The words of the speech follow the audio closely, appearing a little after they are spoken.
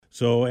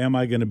So am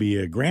I going to be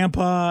a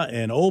grandpa,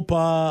 an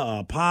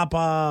opa, a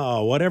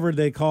papa, whatever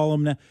they call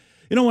them now?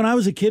 You know, when I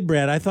was a kid,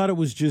 Brad, I thought it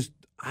was just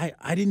I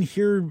didn't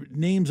hear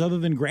names other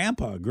than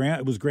grandpa.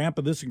 It was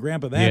grandpa this and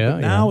grandpa that. Yeah, but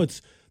now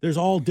there's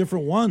all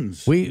different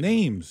ones,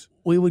 names.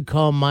 We would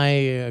call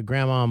my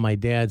grandma on my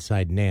dad's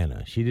side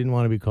Nana. She didn't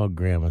want to be called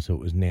grandma, so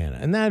it was Nana.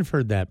 And I've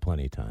heard that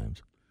plenty of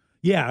times.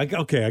 Yeah,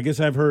 okay. I guess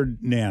I've heard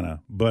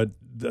Nana, but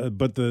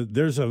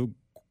there's a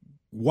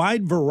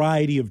wide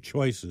variety of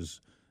choices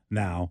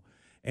now.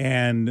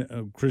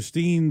 And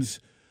Christine's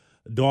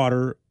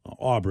daughter,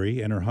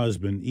 Aubrey, and her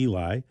husband,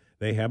 Eli,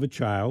 they have a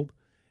child,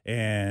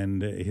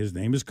 and his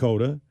name is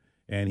Coda.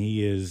 And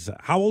he is,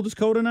 how old is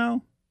Coda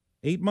now?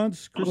 8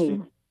 months,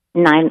 Christine?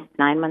 9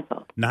 months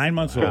old. 9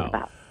 months old.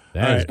 Wow.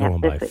 That is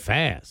going by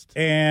fast.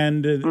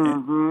 And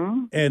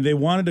and they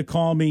wanted to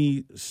call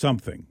me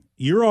something.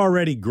 You're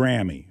already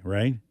Grammy,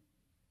 right?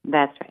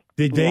 That's right.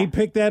 Did they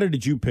pick that, or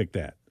did you pick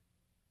that?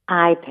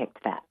 I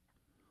picked that.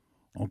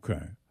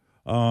 Okay.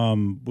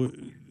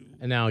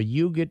 And now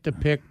you get to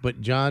pick,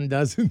 but John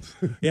doesn't.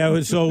 Yeah,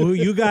 so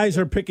you guys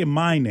are picking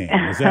my name.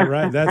 Is that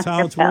right? That's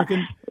how it's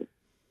working?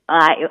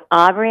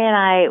 Aubrey and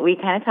I, we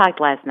kind of talked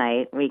last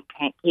night. We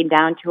came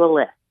down to a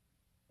list.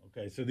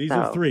 Okay, so these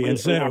are three. We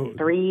had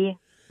 3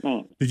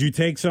 names. Did you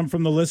take some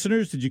from the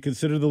listeners? Did you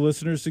consider the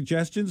listeners'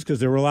 suggestions? Because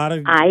there were a lot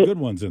of good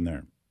ones in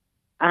there.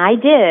 I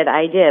did.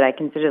 I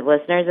considered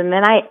listeners, and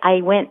then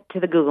I went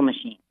to the Google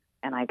machine,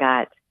 and I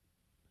got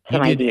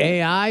some You did ideas.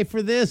 AI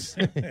for this?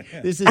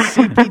 This is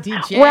CPT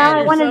chat. Well,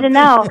 I wanted to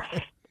know.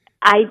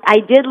 I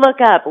did look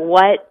up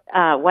what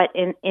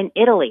in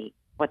Italy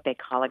what they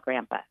call a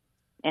grandpa,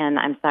 and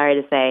I'm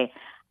sorry to say,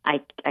 I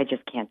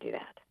just can't do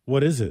that.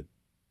 What is it?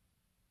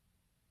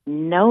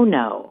 No.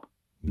 No.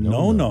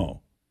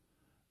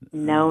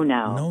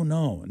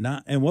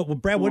 Not. And what,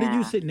 Brad? What did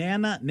you say?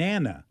 Nana.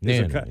 Nana.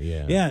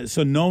 Yeah.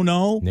 So no.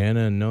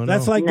 Nana.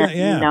 That's like that.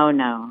 Yeah.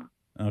 No.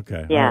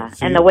 Okay. Yeah, Right.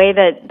 So and the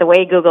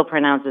way Google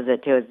pronounces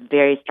it too is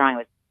very strong.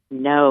 It's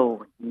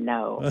no.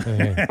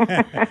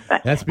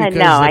 That's because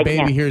the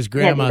baby hears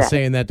grandma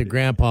saying that to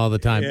grandpa all the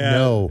time. Yeah,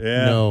 No.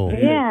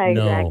 Yeah,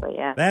 exactly.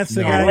 Yeah. That's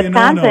the No. guy you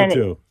Wisconsin, know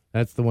to.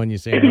 That's the one you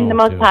say no the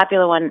most to.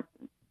 popular one,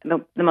 the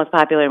most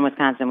popular in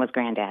Wisconsin was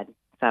Granddad.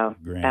 So that was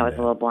Granddad. a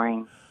little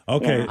boring.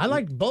 Okay. Yeah. I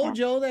like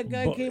Bojo. That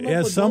guy came up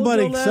Yeah, with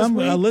Bojo last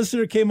week. a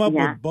listener came up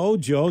Yeah. with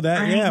Bojo.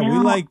 That I know. we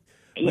like.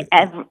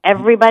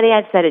 Everybody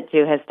I've said it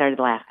to has started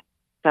laughing.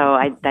 So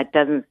that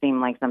doesn't seem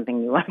like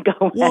something you want to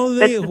go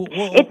with.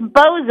 It's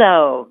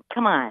Bozo.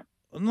 Come on.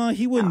 No,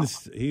 he wouldn't.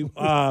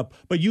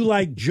 But you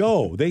like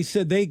Joe. They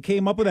said they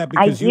came up with that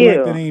because I you like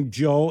do. the name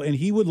Joe, and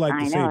he would like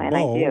to say and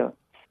Bo. I do.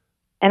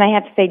 And I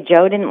have to say,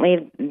 Joe didn't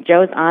leave.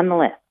 Joe's on the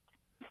list.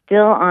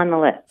 Still on the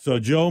list. So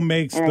Joe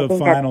makes And the I think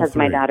final that's because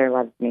 3. my daughter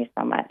loves me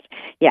so much.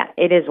 Yeah,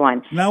 it is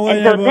one. Now,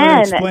 and so then,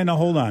 explain. Now,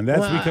 hold on.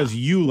 That's because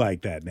you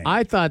like that name.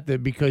 I thought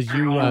that because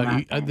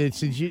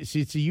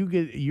since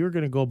you're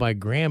going to go by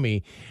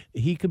Grammy,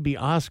 he could be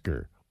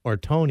Oscar or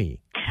Tony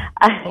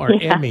or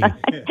Emmy.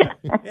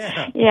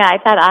 Yeah, I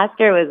thought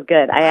Oscar was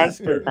good. I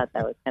actually thought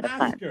that was kind of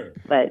fun.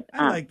 But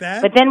I like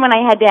that. But then when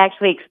I had to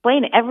actually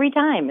explain it every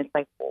time, it's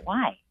like, well,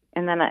 why?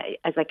 And then I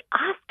was like,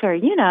 Oscar,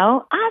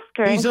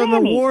 Oscar. He's and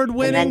an Grammy.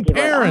 award-winning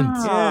parent.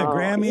 Yeah,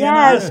 Grammy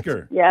yes, and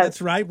Oscar. Yes. That's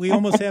right. We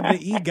almost have the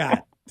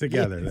EGOT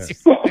together there.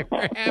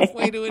 We're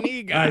halfway to an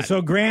EGOT. All right,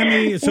 so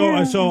Grammy,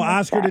 so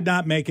Oscar did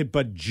not make it,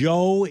 but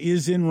Joe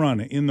is in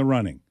the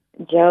running.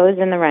 Joe's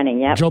in the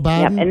running, yep. Joe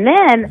Biden? Yep. And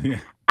then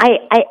I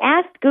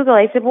asked Google,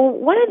 I said, well,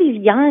 what are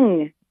these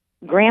young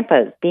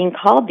grandpas being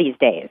called these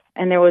days?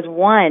 And there was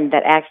one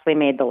that actually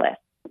made the list.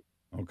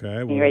 Okay.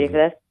 Are you ready for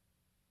this?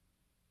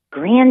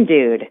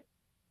 Granddude.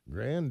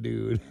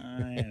 Granddude.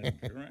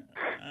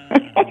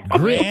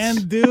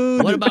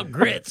 Granddude. What about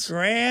grits?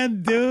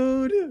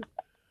 Granddude.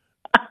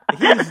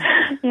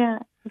 Yeah,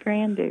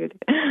 granddude.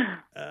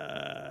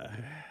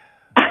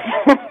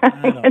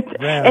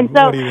 Brad, And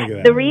so what do you think of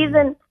that? the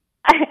reason,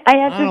 I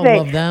have I to don't say,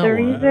 love that the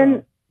one.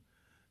 reason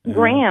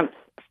Gramps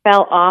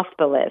fell off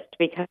the list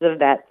because of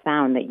that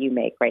sound that you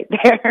make right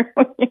there.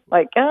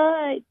 Like,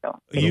 I don't.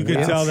 You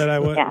could tell that I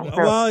would. Yeah.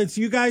 Well, it's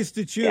you guys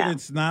to choose. Yeah.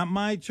 It's not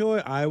my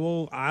choice. I'm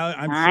sure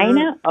I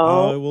know.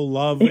 I will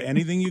love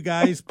anything you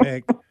guys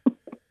pick,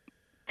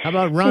 How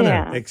about Runner?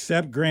 Yeah.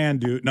 except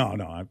Granddude. No,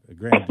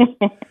 Granddude.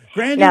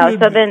 Granddude. No,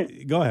 so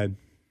then- go ahead.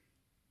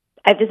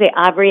 I have to say,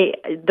 Aubrey,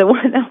 the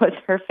one that was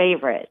her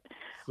favorite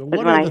So was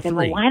what when are I the said,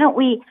 three?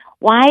 well,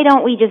 why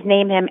don't we just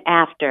name him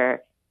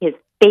after his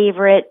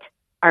favorite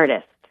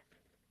artist?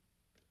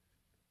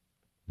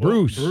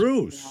 Bruce. You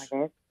know what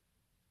it is?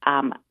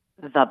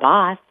 The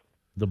Boss.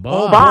 The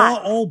Boss.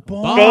 Boss.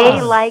 Boss.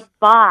 They like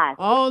Boss.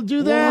 Oh, do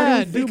What do that.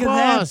 you Do think of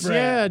that, Boss. Brad?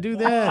 Yeah, do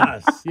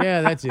that. Boss.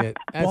 Yeah, that's it.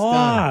 That's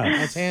Boss. done.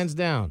 That's hands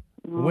down.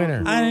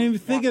 Winner. I didn't even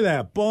think of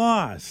that,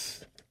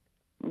 Boss.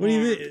 What do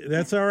you think?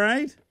 That's all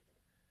right.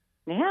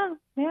 Yeah,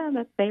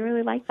 they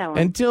really like that one.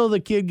 Until the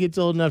kid gets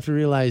old enough to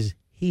realize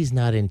he's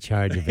not in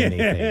charge of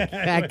anything.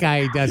 That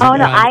guy doesn't Oh,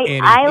 no, run I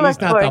anything. look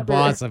He's not forward the to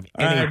boss of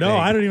anything. No,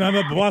 I don't even. I'm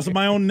the boss of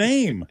my own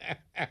name.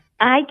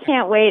 I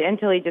can't wait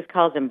until he just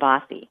calls him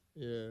Bossy.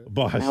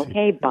 Bossy.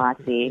 Okay,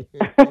 Bossy.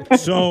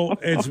 So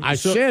it's I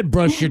said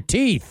brush your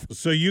teeth.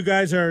 So you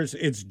guys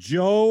it's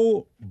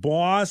Joe,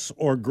 Boss,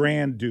 or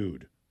Grand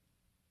Dude?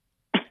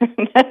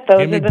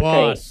 Give me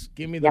boss.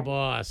 Give me the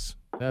boss.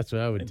 That's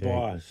what I would take.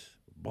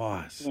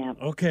 Boss. Yeah.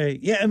 Okay.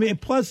 Yeah. I mean,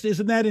 plus,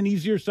 isn't that an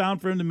easier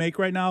sound for him to make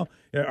right now?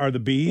 Are the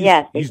B's?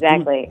 Yes,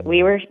 exactly.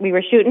 We were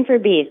shooting for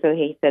B, so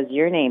he says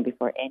your name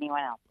before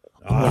anyone else.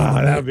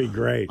 That'd be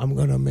great. I'm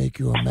gonna make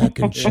you a mac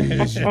and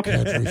cheese you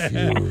can't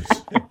refuse.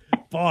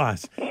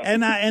 Boss,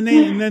 and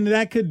then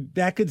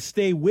that could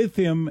stay with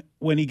him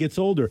when he gets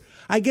older.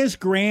 I guess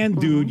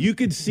Grand Dude, you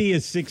could see a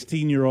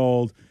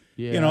 16-year-old.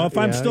 Yeah, if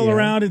I'm still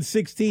around in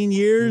 16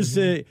 years,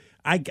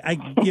 I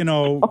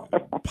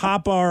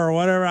Papa or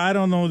whatever. I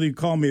don't know if you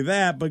call me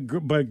that,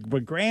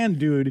 but Grand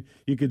Dude,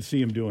 you could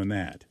see him doing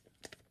that.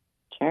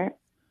 Sure.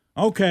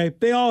 Okay,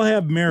 they all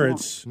have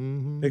merits,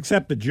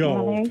 except the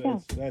Joe.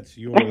 That's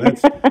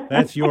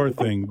your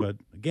thing. But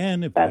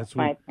again, if that's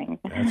my thing.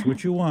 That's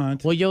what you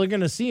want. Well, you're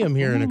going to see him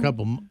here in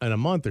a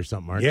month or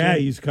something, aren't you? Yeah,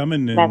 he's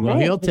coming. That's And,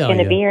 right. he'll tell He's going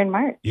you. to be here in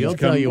March. He'll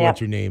tell you what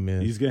your name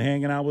is. He's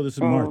hanging out with us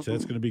in March.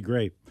 That's going to be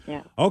great.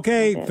 Yeah.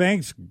 Okay,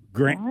 thanks,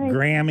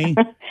 Grammy.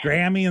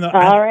 Grammy.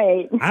 All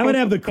right. I would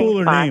have the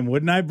cooler name,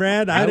 wouldn't I,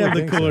 Brad? I'd have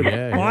the cooler.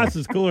 Yeah, Boss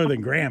is cooler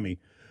than Grammy.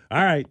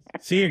 All right.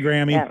 See you,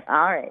 Grammy. Yeah,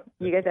 all right.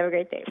 You guys have a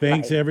great day.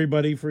 Thanks, Bye.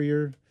 everybody, for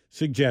your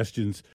suggestions.